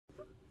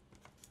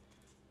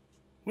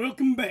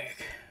Welcome back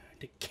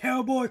to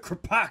Cowboy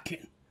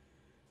Kropotkin.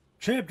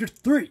 Chapter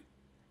 3,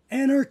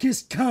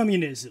 Anarchist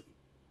Communism.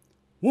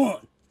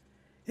 1.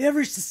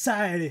 Every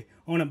society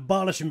on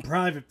abolishing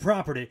private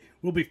property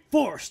will be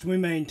forced, we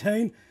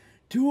maintain,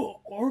 to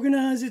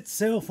organize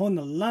itself on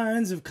the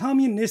lines of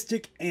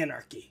communistic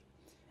anarchy.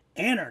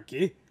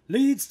 Anarchy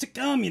leads to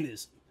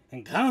communism,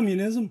 and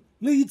communism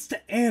leads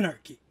to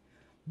anarchy,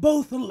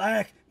 both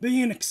alike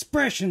being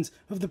expressions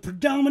of the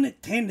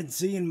predominant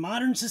tendency in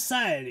modern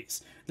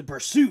societies, the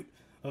pursuit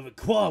of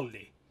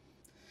equality.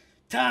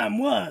 Time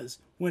was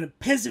when a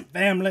peasant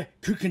family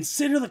could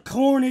consider the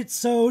corn it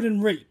sowed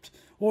and reaped,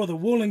 or the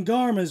woolen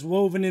garments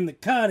woven in the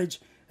cottage,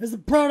 as the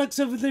products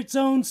of its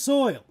own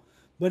soil.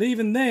 But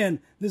even then,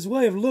 this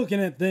way of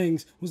looking at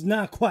things was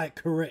not quite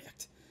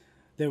correct.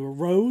 There were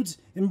roads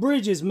and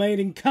bridges made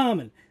in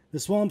common, the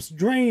swamps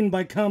drained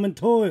by common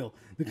toil,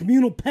 the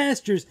communal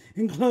pastures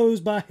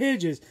enclosed by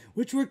hedges,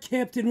 which were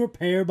kept in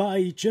repair by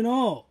each and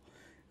all.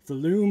 If the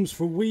looms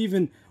for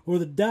weaving or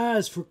the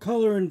dyes for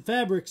color and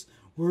fabrics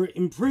were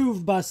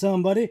improved by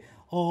somebody,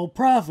 all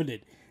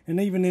profited. And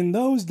even in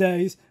those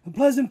days, a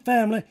peasant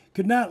family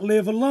could not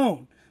live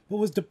alone, but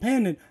was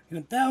dependent in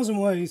 1,000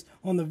 ways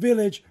on the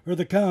village or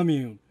the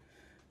commune.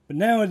 But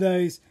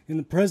nowadays, in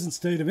the present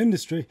state of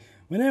industry,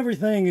 when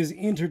everything is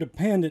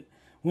interdependent,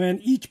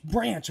 when each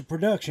branch of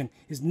production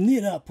is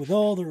knit up with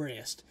all the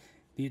rest,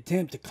 the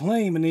attempt to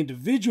claim an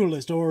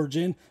individualist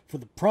origin for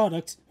the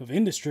products of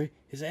industry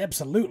is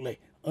absolutely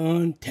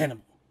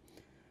untenable.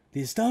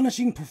 The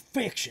astonishing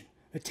perfection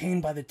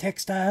attained by the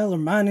textile or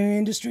mining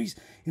industries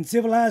in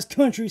civilized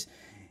countries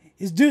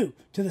is due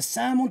to the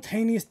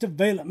simultaneous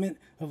development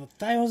of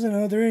 1,000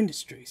 other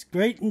industries,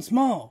 great and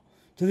small,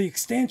 to the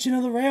extension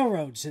of the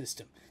railroad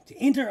system, to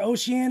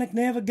interoceanic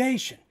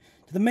navigation,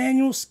 to the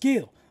manual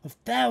skill of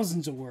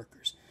thousands of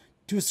workers,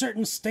 to a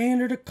certain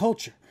standard of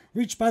culture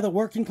reached by the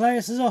working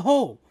class as a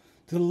whole,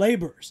 to the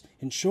laborers,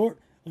 in short,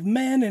 of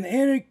men in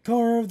every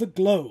corner of the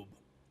globe.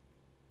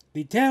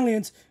 The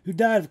Italians who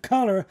died of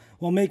cholera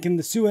while making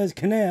the Suez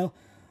Canal,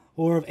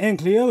 or of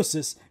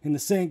ankylosis in the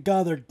St.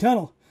 Gothard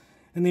Tunnel,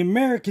 and the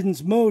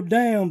Americans mowed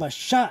down by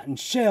shot and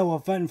shell while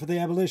fighting for the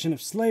abolition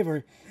of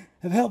slavery,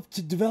 have helped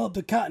to develop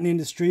the cotton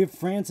industry of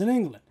France and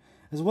England,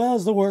 as well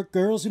as the work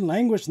girls who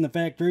languished in the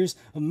factories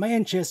of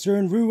Manchester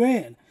and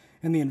Rouen,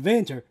 and the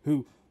inventor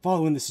who,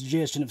 following the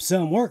suggestion of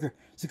some worker,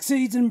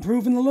 succeeds in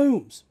improving the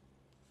looms.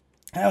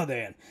 How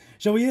then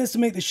shall we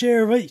estimate the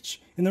share of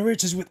each in the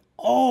riches which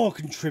all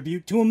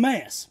contribute to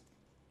amass?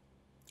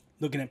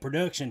 Looking at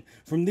production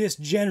from this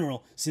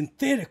general,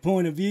 synthetic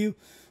point of view,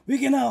 we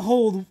cannot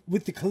hold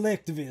with the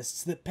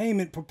collectivists that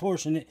payment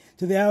proportionate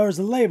to the hours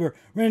of labor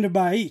rendered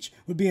by each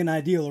would be an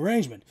ideal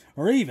arrangement,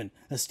 or even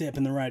a step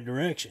in the right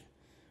direction.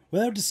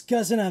 Without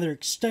discussing how their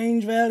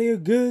exchange value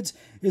of goods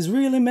is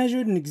really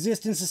measured in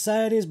existing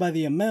societies by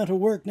the amount of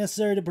work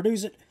necessary to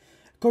produce it,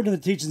 according to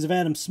the teachings of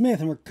Adam Smith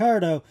and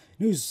Ricardo,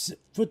 in whose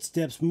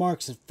footsteps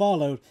Marx had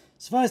followed,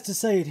 suffice to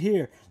say it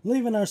here,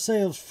 leaving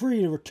ourselves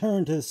free to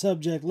return to the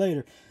subject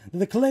later, that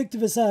the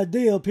collectivist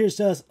ideal appears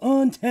to us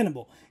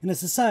untenable in a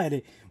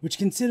society which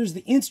considers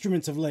the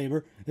instruments of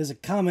labor as a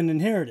common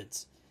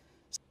inheritance.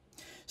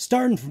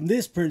 Starting from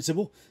this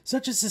principle,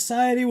 such a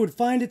society would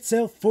find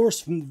itself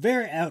forced from the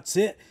very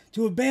outset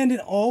to abandon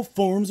all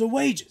forms of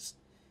wages.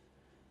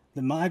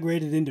 The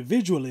migrated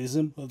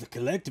individualism of the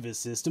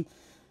collectivist system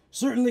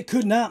certainly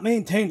could not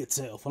maintain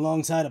itself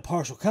alongside a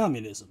partial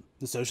communism,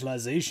 the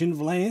socialization of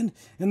land,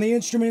 and the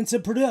instruments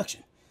of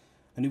production.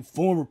 A new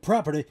form of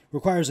property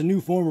requires a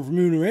new form of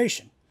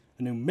remuneration.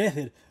 A new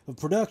method of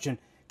production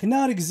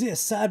cannot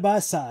exist side by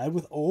side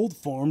with old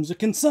forms of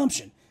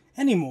consumption,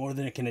 any more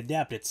than it can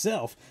adapt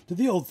itself to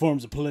the old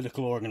forms of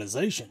political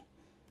organization.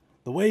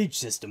 The wage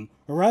system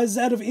arises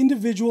out of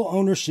individual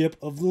ownership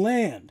of the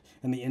land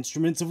and the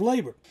instruments of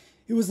labor.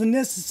 It was the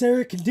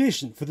necessary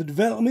condition for the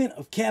development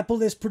of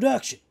capitalist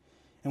production,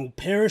 and will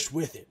perish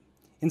with it.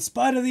 In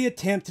spite of the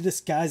attempt to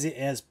disguise it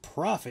as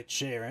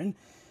profit-sharing,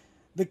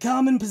 the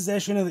common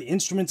possession of the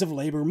instruments of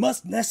labor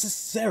must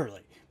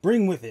necessarily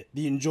bring with it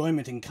the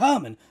enjoyment in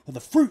common of the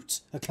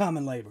fruits of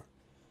common labor.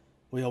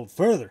 We hold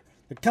further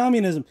that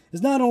communism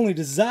is not only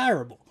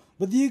desirable,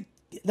 but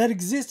that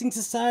existing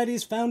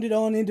societies founded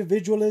on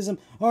individualism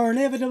are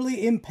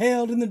inevitably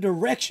impelled in the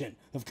direction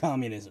of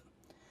communism.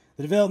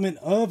 The development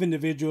of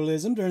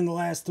individualism during the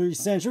last 3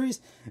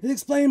 centuries is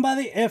explained by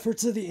the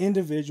efforts of the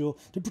individual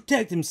to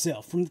protect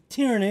himself from the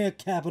tyranny of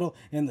capital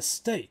and the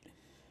state.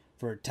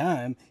 For a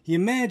time, he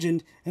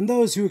imagined, and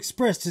those who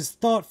expressed his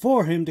thought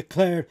for him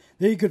declared,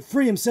 that he could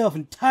free himself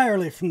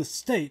entirely from the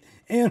state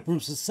and from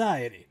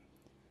society.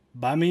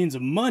 By means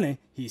of money,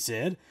 he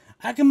said,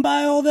 I can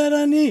buy all that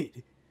I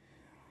need.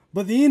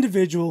 But the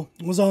individual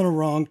was on a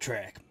wrong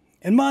track,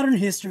 and modern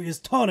history has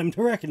taught him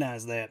to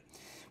recognize that.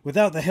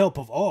 Without the help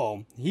of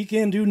all, he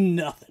can do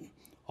nothing,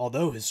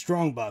 although his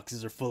strong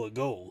boxes are full of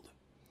gold.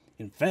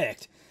 In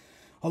fact,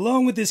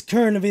 Along with this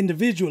current of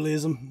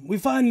individualism, we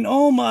find in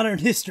all modern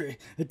history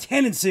a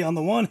tendency on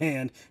the one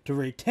hand to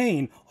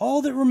retain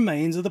all that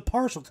remains of the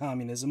partial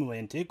communism of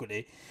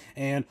antiquity,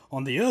 and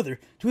on the other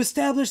to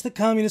establish the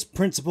communist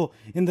principle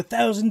in the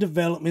thousand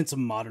developments of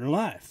modern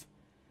life.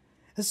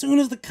 As soon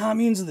as the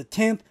communes of the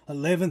 10th,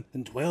 11th,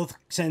 and 12th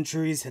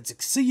centuries had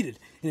succeeded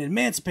in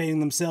emancipating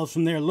themselves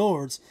from their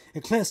lords,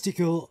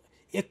 ecclesiastical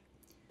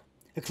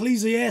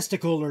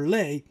or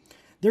lay,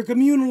 their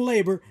communal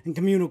labor and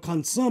communal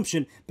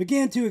consumption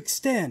began to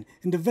extend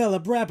and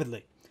develop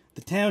rapidly.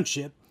 The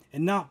township,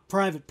 and not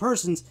private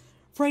persons,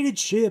 freighted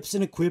ships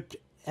and equipped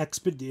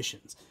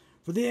expeditions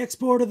for the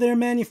export of their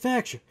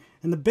manufacture,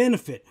 and the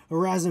benefit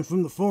arising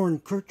from the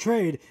foreign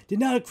trade did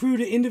not accrue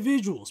to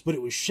individuals, but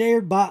it was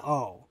shared by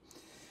all.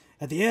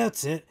 At the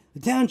outset,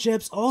 the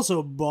townships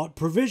also bought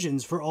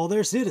provisions for all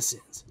their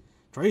citizens.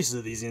 Traces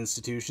of these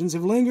institutions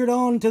have lingered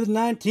on to the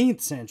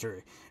 19th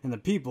century, and the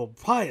people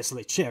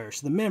piously cherish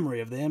the memory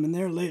of them in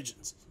their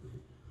legends.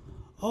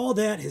 All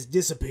that has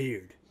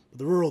disappeared, but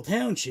the rural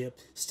township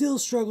still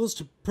struggles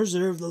to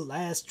preserve the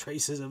last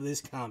traces of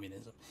this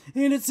communism,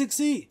 and it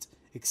succeeds,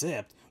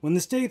 except when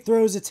the state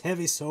throws its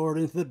heavy sword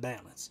into the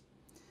balance.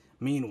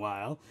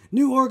 Meanwhile,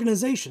 new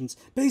organizations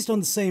based on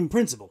the same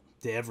principle,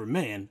 to every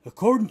man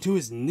according to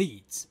his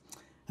needs,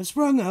 have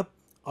sprung up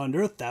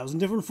under 1,000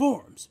 different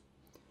forms.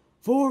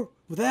 For,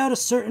 without a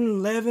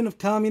certain leaven of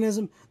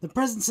communism, the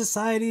present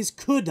societies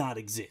could not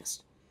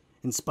exist.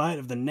 In spite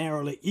of the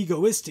narrowly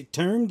egoistic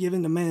turn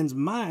given to man's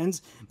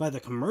minds by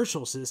the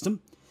commercial system,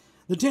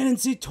 the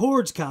tendency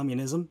towards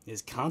communism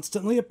is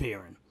constantly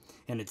appearing,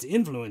 and its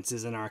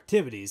influences in our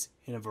activities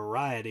in a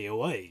variety of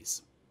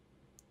ways.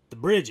 The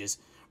bridges,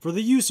 for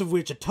the use of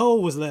which a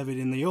toll was levied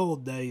in the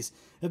old days,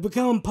 have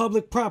become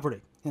public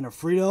property and are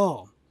free to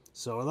all.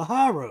 So are the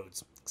high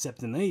roads,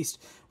 except in the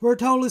East, where a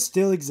toll is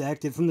still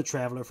exacted from the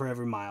traveler for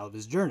every mile of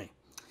his journey.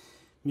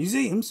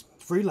 Museums,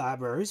 free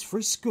libraries,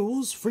 free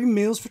schools, free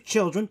meals for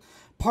children,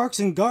 parks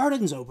and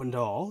gardens open to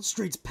all,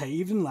 streets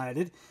paved and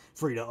lighted,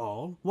 free to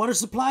all, water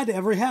supplied to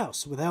every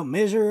house, without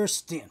measure or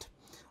stint.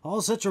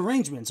 All such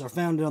arrangements are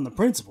founded on the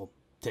principle,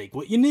 take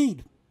what you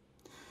need.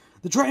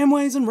 The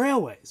tramways and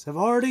railways have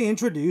already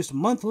introduced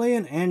monthly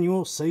and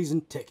annual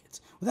season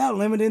tickets, without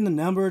limiting the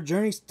number of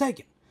journeys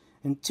taken,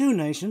 and two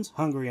nations,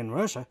 Hungary and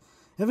Russia,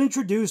 have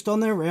introduced on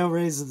their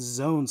railways the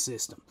zone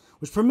system,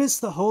 which permits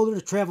the holder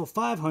to travel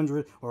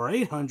 500 or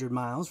 800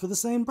 miles for the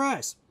same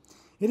price.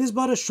 It is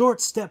but a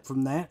short step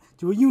from that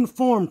to a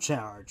uniform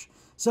charge,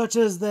 such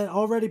as that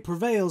already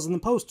prevails in the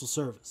postal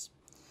service.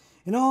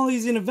 In all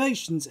these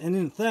innovations, and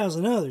in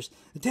 1,000 others,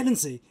 the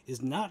tendency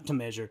is not to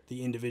measure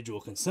the individual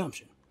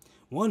consumption.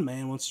 One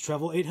man wants to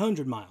travel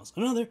 800 miles,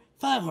 another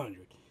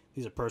 500.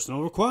 These are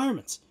personal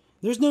requirements.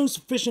 There's no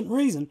sufficient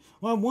reason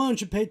why one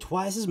should pay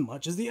twice as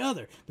much as the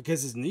other,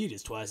 because his need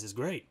is twice as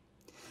great.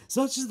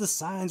 Such are the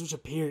signs which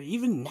appear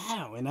even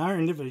now in our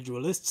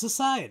individualist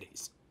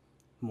societies.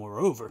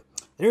 Moreover,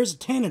 there is a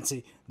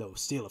tendency, though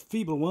still a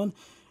feeble one,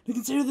 to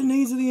consider the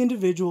needs of the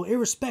individual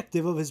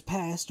irrespective of his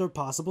past or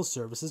possible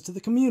services to the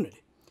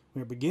community.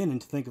 We are beginning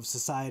to think of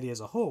society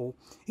as a whole,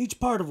 each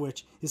part of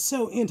which is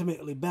so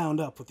intimately bound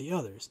up with the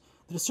others,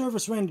 that a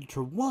service rendered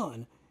to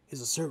one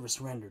is a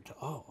service rendered to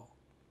all.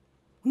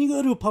 When you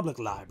go to a public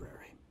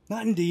library,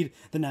 not indeed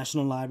the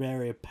National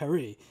Library of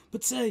Paris,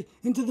 but say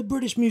into the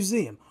British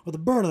Museum or the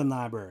Berlin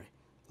Library,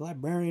 the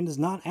librarian does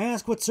not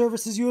ask what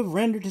services you have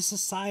rendered to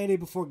society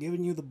before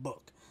giving you the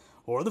book,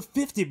 or the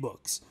 50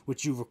 books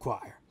which you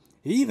require.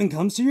 He even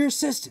comes to your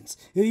assistance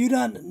if you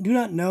do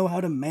not know how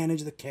to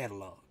manage the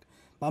catalog.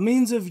 By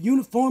means of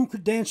uniform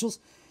credentials,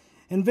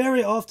 and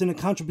very often a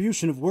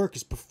contribution of work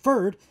is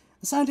preferred,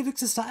 the scientific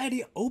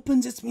society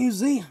opens its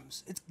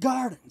museums, its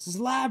gardens, its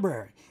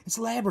library, its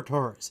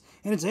laboratories,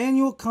 and its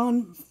annual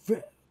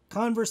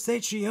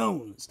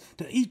conversations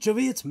to each of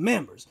its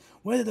members,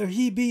 whether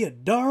he be a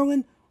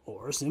Darwin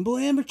or a simple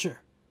amateur.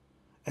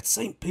 At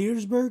St.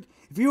 Petersburg,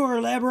 if you are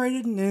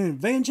elaborating an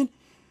invention,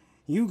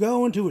 you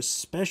go into a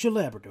special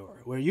laboratory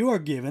where you are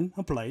given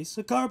a place,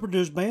 a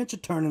carpenter's bench, a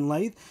turning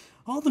lathe,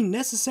 all the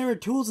necessary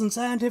tools and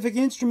scientific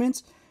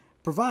instruments,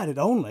 provided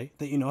only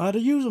that you know how to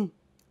use them.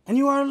 And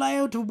you are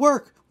allowed to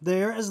work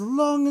there as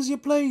long as you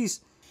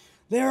please.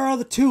 There are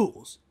the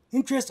tools.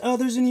 Interest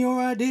others in your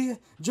idea,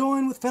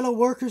 join with fellow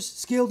workers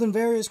skilled in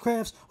various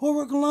crafts, or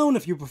work alone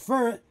if you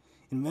prefer it.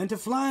 Invent a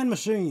flying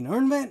machine, or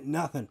invent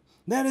nothing.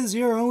 That is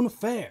your own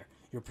affair.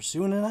 You're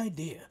pursuing an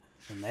idea,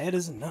 and that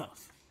is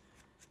enough.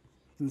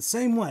 In the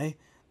same way,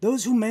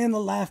 those who man the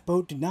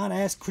lifeboat do not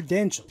ask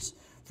credentials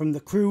from the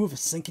crew of a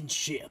sinking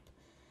ship.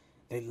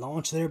 They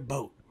launch their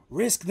boat,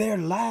 risk their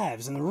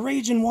lives in the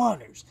raging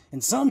waters,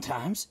 and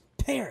sometimes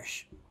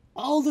perish,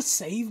 all to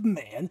save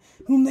men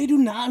whom they do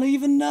not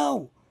even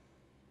know.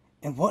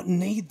 And what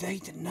need they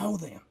to know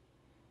them?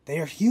 They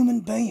are human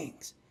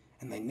beings,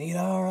 and they need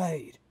our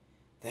aid.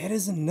 That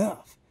is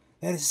enough.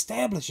 That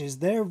establishes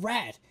their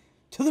right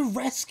to the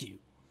rescue.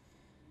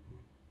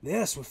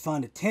 Thus we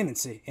find a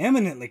tendency,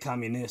 eminently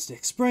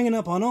communistic, springing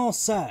up on all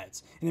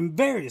sides, and in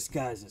various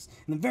guises,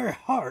 in the very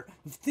heart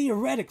of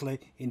theoretically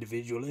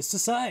individualist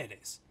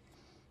societies.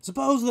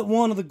 Suppose that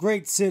one of the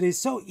great cities,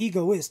 so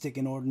egoistic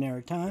in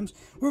ordinary times,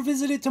 were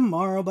visited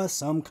tomorrow by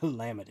some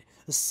calamity,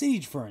 a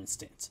siege for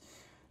instance.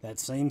 That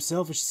same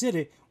selfish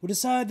city would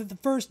decide that the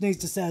first needs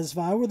to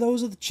satisfy were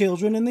those of the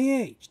children and the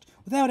aged.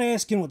 Without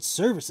asking what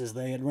services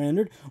they had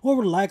rendered, or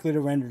were likely to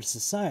render to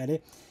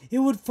society, it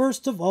would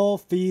first of all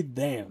feed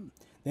them.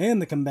 Then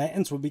the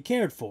combatants would be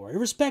cared for,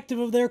 irrespective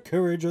of their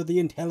courage or the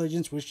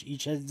intelligence which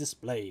each has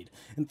displayed,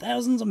 and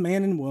thousands of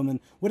men and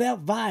women would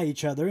outvie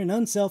each other in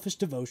unselfish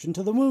devotion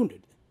to the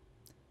wounded.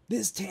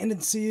 This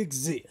tendency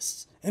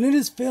exists, and it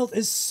is felt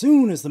as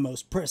soon as the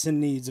most pressing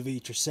needs of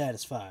each are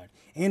satisfied,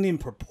 and in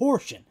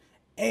proportion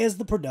as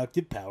the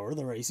productive power of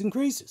the race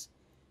increases.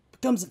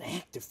 It becomes an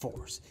active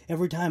force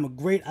every time a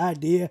great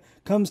idea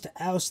comes to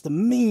oust the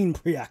mean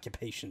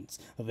preoccupations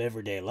of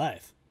everyday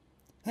life.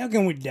 How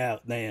can we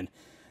doubt, then,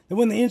 that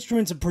when the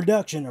instruments of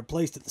production are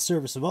placed at the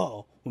service of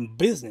all, when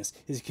business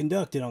is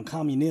conducted on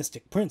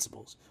communistic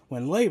principles,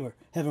 when labor,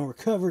 having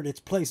recovered its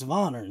place of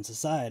honor in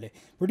society,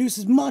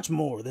 produces much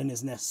more than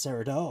is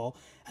necessary to all,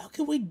 how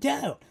can we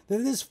doubt that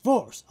this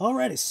force,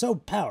 already so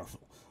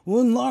powerful, will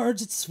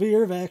enlarge its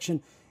sphere of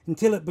action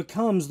until it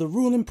becomes the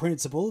ruling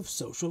principle of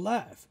social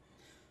life?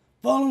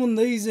 Following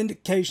these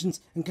indications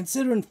and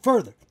considering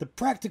further the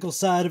practical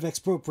side of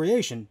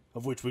expropriation,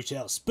 of which we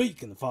shall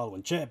speak in the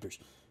following chapters,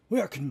 we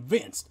are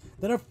convinced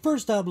that our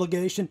first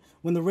obligation,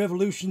 when the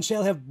revolution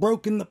shall have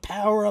broken the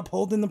power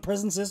upholding the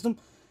present system,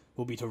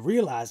 will be to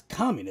realize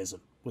communism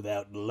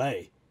without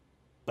delay.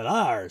 But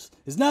ours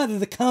is neither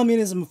the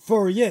communism of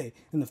Fourier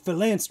and the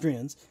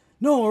Phalansterians,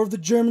 nor of the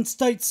German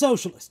state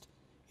socialist.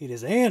 It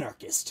is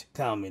anarchist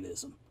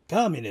communism,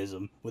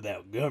 communism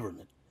without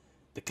government,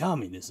 the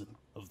communism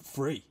of the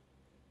free.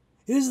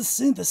 It is the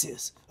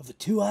synthesis of the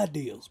two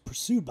ideals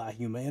pursued by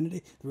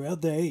humanity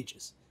throughout the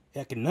ages,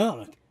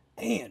 economic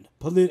and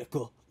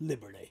political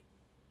liberty.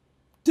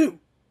 2.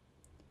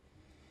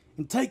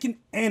 In taking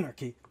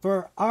anarchy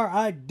for our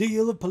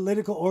ideal of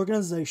political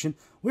organization,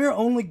 we are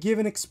only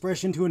giving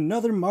expression to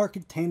another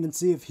marked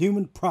tendency of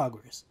human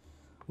progress.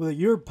 Whether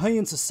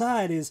European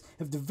societies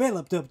have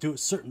developed up to a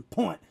certain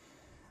point,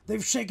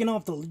 they've shaken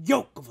off the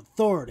yoke of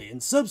authority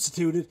and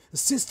substituted a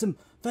system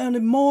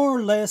founded more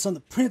or less on the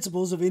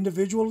principles of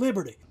individual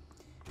liberty.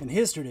 And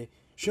history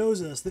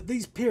shows us that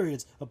these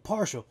periods of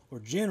partial or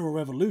general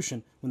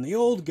revolution, when the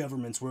old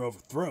governments were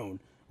overthrown,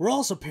 were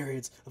also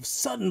periods of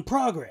sudden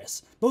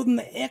progress, both in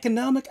the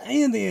economic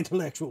and the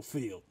intellectual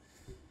field.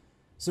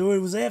 So it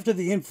was after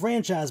the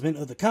enfranchisement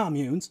of the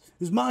communes,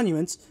 whose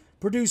monuments,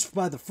 produced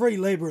by the free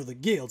labor of the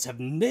guilds, have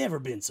never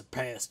been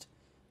surpassed.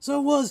 So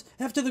it was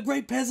after the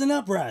great peasant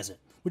uprising,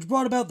 which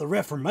brought about the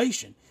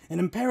Reformation and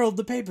imperiled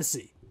the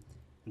papacy.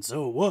 And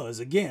so it was,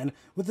 again,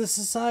 with a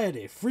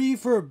society free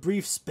for a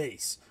brief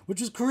space,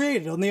 which was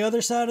created on the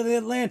other side of the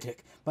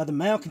Atlantic by the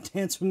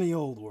malcontents from the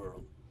Old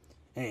World.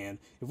 And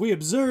if we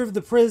observe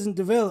the present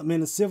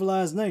development of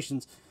civilized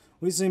nations,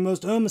 we see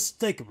most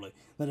unmistakably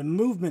that a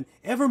movement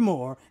ever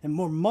more and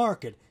more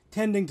marked,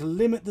 tending to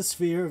limit the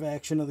sphere of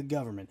action of the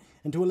government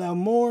and to allow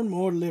more and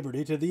more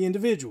liberty to the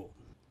individual.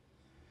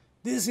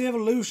 This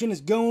evolution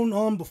is going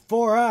on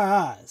before our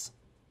eyes.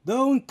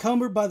 Though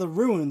encumbered by the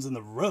ruins and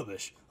the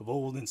rubbish of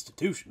old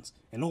institutions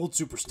and old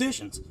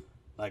superstitions,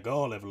 like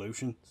all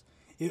evolutions,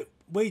 it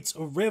waits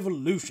a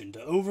revolution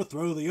to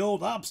overthrow the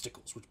old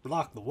obstacles which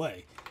block the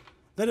way,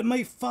 that it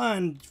may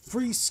find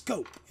free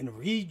scope in a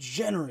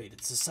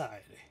regenerated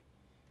society.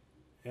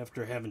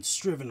 After having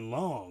striven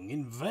long,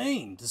 in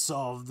vain, to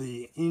solve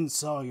the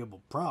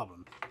insoluble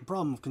problem, the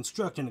problem of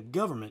constructing a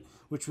government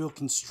which will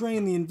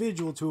constrain the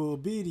individual to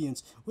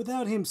obedience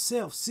without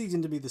himself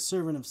ceasing to be the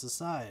servant of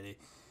society,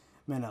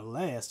 men at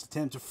last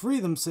attempt to free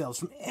themselves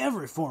from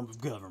every form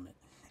of government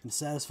and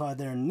satisfy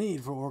their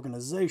need for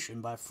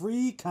organization by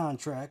free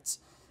contracts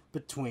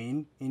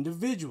between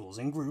individuals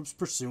and groups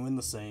pursuing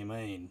the same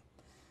aim.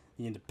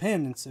 The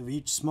independence of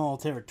each small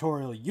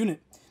territorial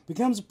unit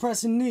becomes a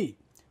pressing need.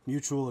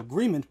 Mutual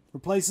agreement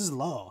replaces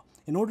law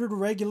in order to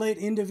regulate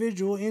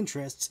individual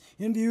interests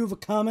in view of a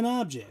common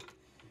object,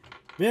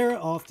 very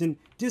often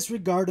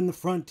disregarding the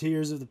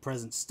frontiers of the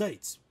present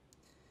states.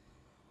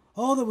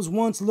 All that was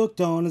once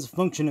looked on as a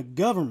function of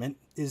government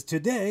is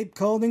today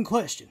called in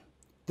question.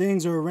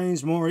 Things are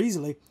arranged more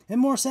easily and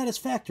more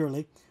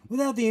satisfactorily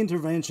without the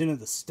intervention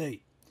of the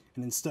state.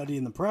 And in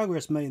studying the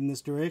progress made in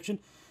this direction,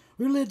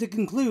 we are led to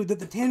conclude that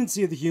the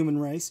tendency of the human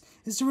race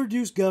is to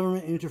reduce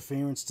government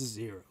interference to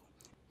zero.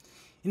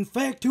 In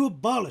fact, to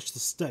abolish the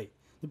state,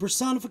 the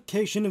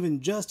personification of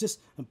injustice,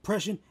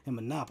 oppression, and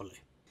monopoly.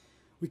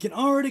 We can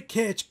already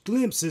catch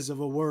glimpses of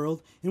a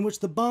world in which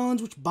the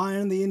bonds which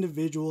bind the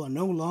individual are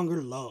no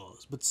longer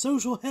laws, but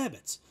social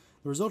habits,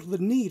 the result of the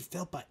need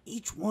felt by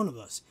each one of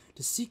us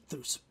to seek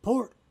the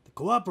support, the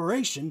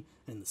cooperation,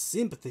 and the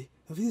sympathy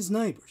of his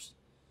neighbors.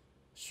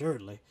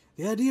 Assuredly,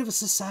 the idea of a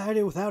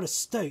society without a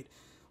state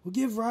will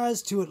give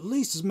rise to at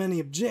least as many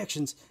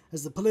objections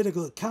as the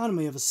political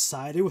economy of a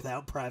society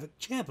without private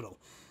capital.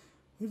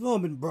 We've all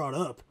been brought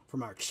up,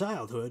 from our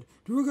childhood,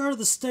 to regard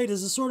the state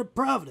as a sort of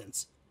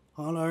providence.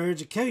 All our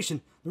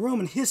education, the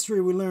Roman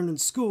history we learned in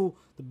school,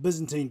 the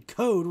Byzantine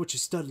code which we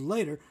studied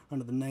later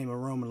under the name of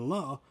Roman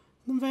law,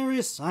 and the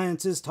various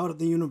sciences taught at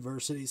the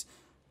universities,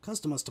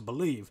 accustom us to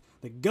believe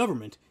that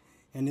government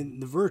and in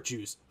the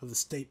virtues of the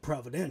state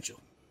providential.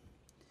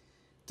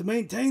 To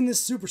maintain this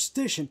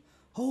superstition,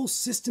 whole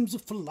systems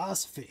of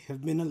philosophy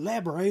have been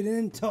elaborated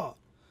and taught.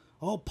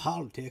 All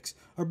politics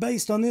are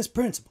based on this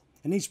principle,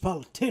 and each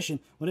politician,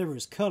 whatever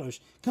his colors,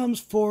 comes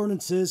forward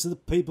and says to the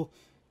people,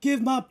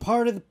 "Give my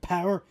party the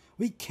power,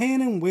 we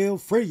can and will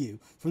free you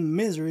from the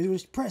miseries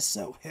which press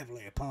so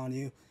heavily upon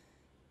you."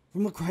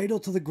 From the cradle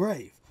to the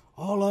grave,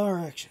 all our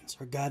actions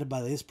are guided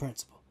by this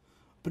principle.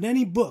 But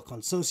any book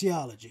on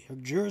sociology or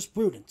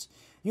jurisprudence,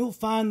 you'll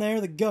find there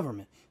the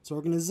government, its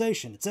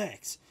organization, its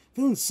acts,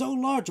 filling so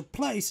large a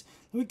place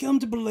that we come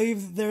to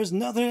believe that there is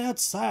nothing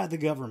outside the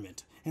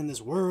government and this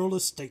world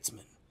of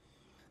statesmen.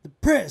 The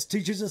press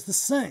teaches us the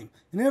same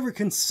in every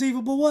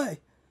conceivable way.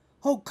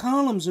 Whole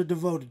columns are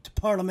devoted to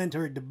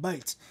parliamentary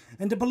debates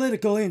and to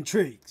political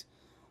intrigues,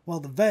 while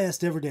the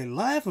vast everyday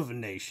life of a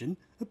nation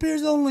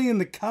appears only in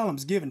the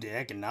columns given to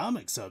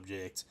economic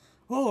subjects,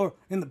 or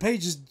in the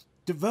pages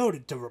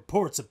devoted to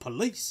reports of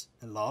police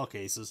and law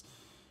cases.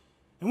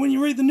 And when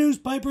you read the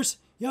newspapers,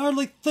 you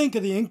hardly think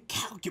of the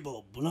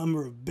incalculable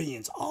number of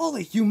beings, all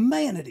the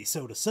humanity,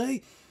 so to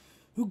say,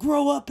 who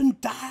grow up and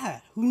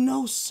die, who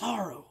know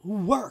sorrow, who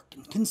work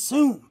and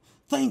consume,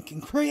 think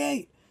and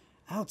create,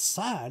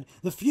 outside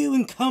the few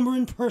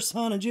encumbering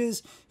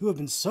personages who have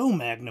been so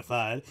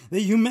magnified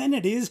that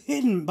humanity is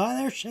hidden by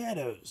their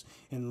shadows,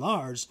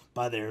 enlarged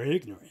by their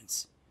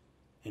ignorance.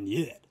 And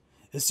yet,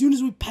 as soon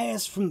as we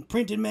pass from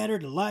printed matter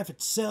to life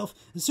itself,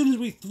 as soon as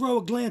we throw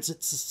a glance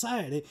at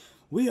society,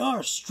 we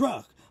are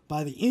struck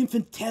by the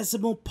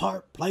infinitesimal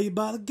part played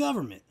by the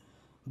government.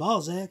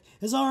 Balzac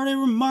has already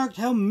remarked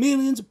how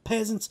millions of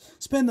peasants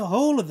spend the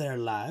whole of their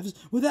lives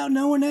without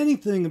knowing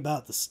anything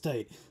about the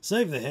state,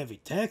 save the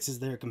heavy taxes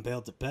they are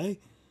compelled to pay.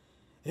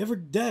 Every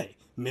day,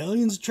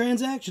 millions of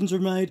transactions are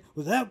made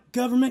without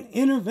government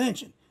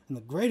intervention, and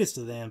the greatest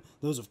of them,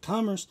 those of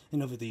commerce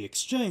and of the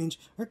exchange,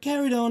 are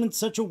carried on in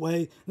such a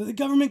way that the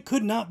government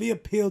could not be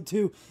appealed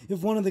to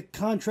if one of the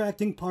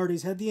contracting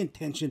parties had the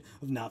intention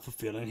of not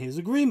fulfilling his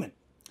agreement.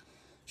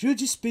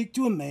 Should you speak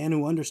to a man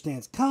who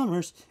understands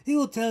commerce, he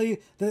will tell you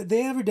that the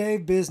everyday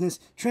business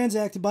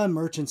transacted by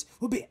merchants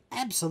would be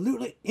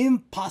absolutely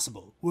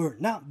impossible were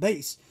it not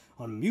based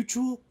on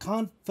mutual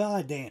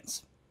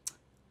confidence,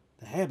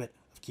 the habit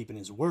of keeping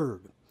his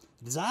word,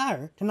 the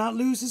desire to not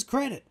lose his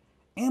credit,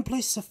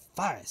 amply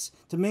suffice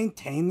to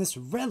maintain this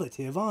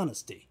relative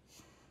honesty.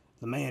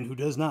 The man who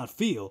does not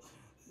feel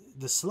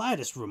the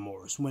slightest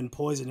remorse when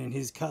poisoning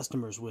his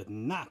customers with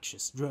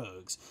noxious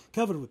drugs,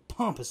 covered with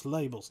pompous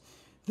labels,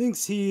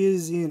 thinks he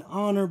is in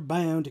honor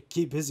bound to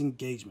keep his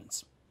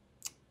engagements.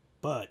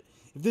 But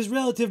if this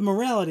relative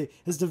morality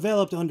has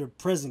developed under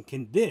present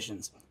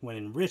conditions, when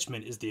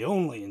enrichment is the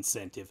only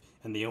incentive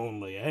and the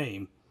only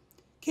aim,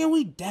 can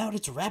we doubt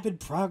its rapid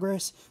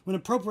progress when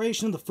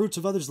appropriation of the fruits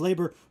of others'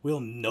 labor will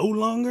no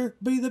longer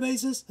be the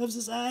basis of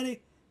society?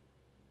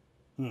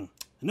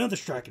 Another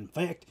striking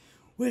fact,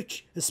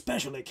 which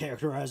especially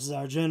characterizes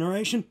our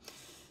generation,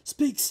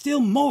 speaks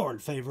still more in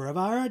favor of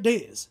our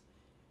ideas.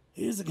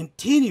 It is the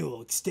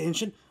continual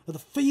extension of the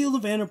field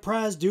of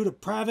enterprise due to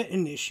private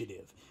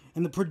initiative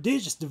and the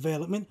prodigious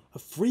development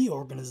of free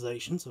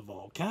organizations of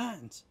all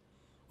kinds.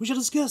 We shall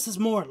discuss this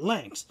more at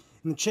length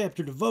in the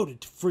chapter devoted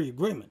to free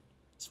agreement.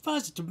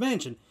 Suffice it to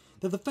mention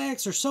that the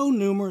facts are so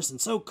numerous and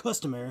so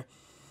customary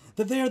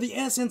that they are the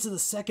essence of the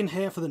second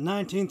half of the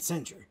 19th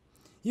century,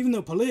 even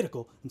though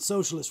political and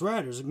socialist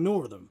writers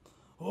ignore them,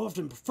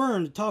 often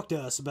preferring to talk to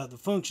us about the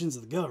functions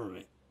of the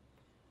government.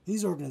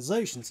 These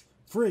organizations,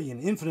 free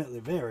and infinitely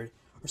varied,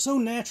 are so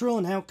natural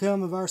an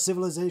outcome of our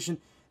civilization,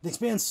 they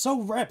expand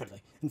so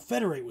rapidly and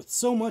federate with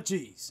so much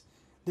ease.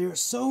 They are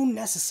so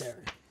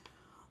necessary,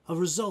 a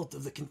result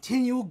of the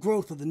continual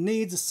growth of the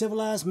needs of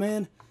civilized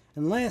man,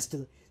 and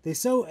lastly, they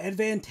so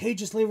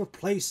advantageously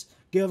replace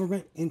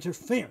government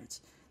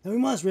interference that we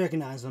must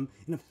recognize them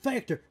in a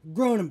factor of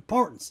growing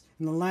importance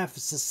in the life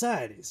of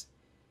societies.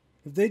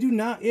 If they do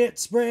not yet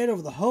spread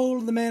over the whole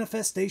of the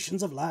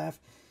manifestations of life,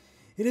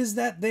 it is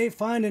that they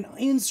find an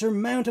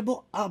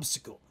insurmountable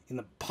obstacle in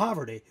the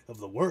poverty of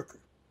the worker,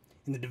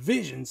 in the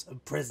divisions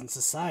of present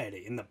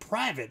society, in the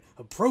private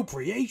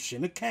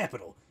appropriation of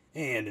capital,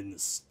 and in the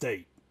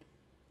state.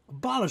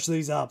 Abolish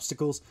these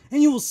obstacles,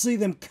 and you will see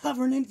them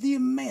covering the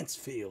immense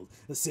field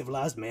of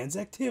civilized man's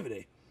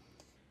activity.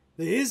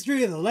 The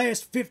history of the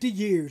last 50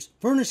 years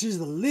furnishes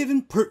the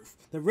living proof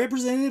that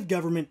representative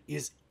government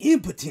is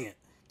impotent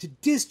to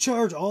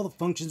discharge all the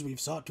functions we've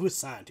sought to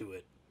assign to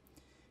it.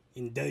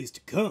 In days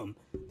to come,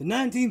 the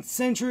 19th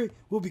century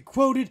will be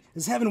quoted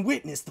as having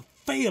witnessed the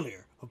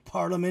failure of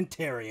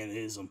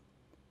parliamentarianism.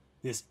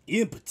 This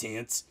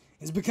impotence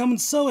is becoming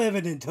so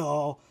evident to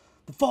all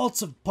The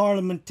faults of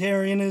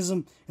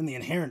parliamentarism and the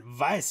inherent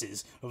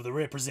vices of the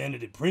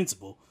representative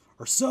principle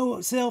are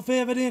so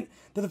self-evident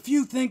that the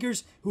few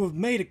thinkers who have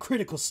made a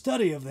critical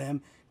study of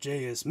them,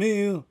 J.S.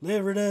 Mill,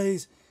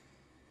 Leverdays,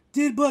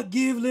 did but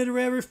give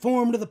literary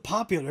form to the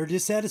popular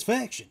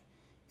dissatisfaction.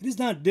 It is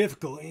not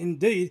difficult,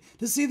 indeed,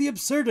 to see the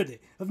absurdity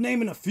of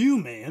naming a few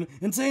men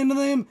and saying to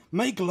them,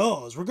 make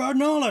laws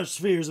regarding all our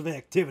spheres of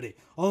activity,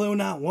 although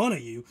not one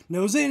of you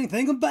knows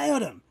anything about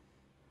them.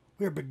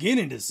 We are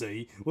beginning to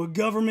see what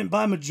government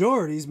by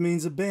majorities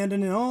means,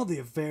 abandoning all the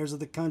affairs of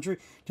the country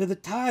to the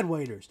tide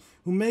waiters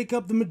who make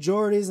up the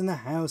majorities in the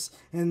House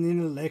and in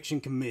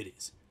election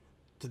committees.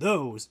 To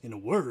those, in a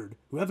word,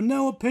 who have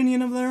no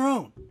opinion of their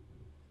own.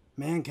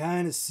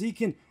 Mankind is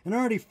seeking and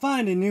already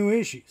finding new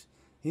issues.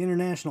 The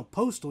International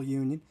Postal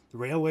Union, the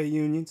railway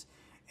unions,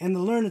 and the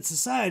learned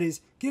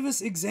societies give us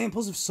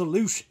examples of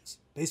solutions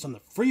based on the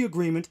free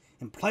agreement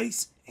in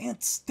place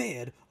and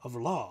stead of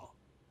law.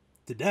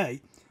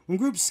 Today, when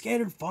groups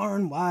scattered far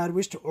and wide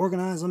wish to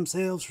organize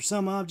themselves for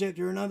some object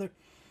or another,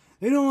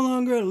 they no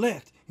longer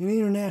elect an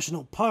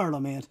international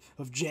parliament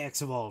of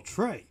jacks of all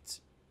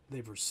trades.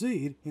 They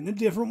proceed in a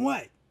different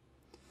way.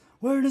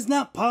 Where it is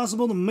not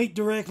possible to meet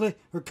directly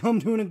or come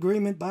to an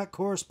agreement by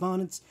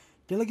correspondence,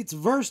 delegates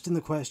versed in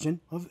the question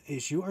of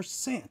issue are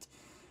sent,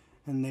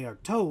 and they are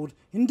told,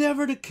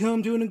 endeavor to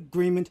come to an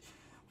agreement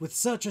with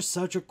such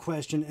a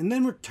question, and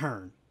then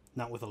return,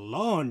 not with a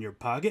law in your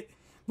pocket,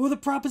 but with a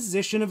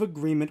proposition of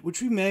agreement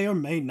which we may or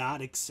may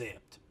not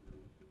accept.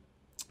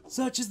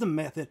 Such is the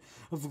method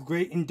of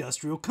great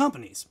industrial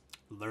companies,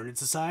 learned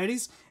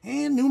societies,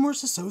 and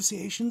numerous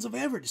associations of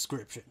every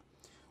description,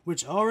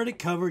 which already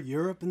cover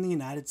Europe and the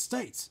United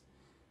States.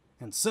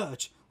 And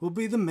such will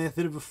be the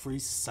method of a free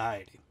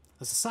society.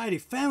 A society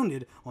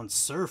founded on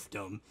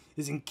serfdom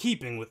is in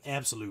keeping with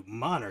absolute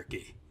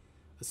monarchy.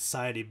 A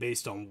society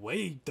based on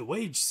the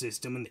wage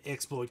system and the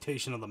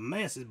exploitation of the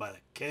masses by the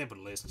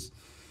capitalists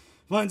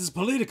finds its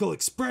political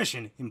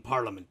expression in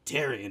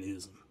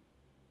parliamentarism.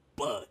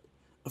 But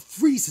a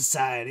free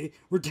society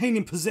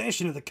retaining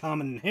possession of the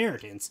common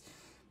inheritance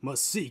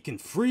must seek in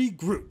free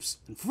groups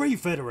and free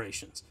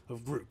federations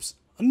of groups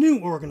a new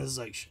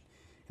organization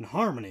in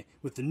harmony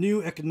with the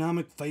new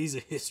economic phase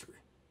of history.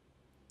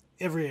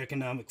 Every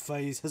economic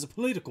phase has a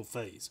political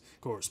phase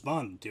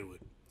corresponding to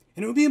it,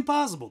 and it would be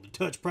impossible to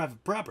touch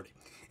private property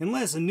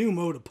unless a new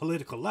mode of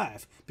political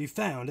life be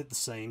found at the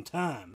same time.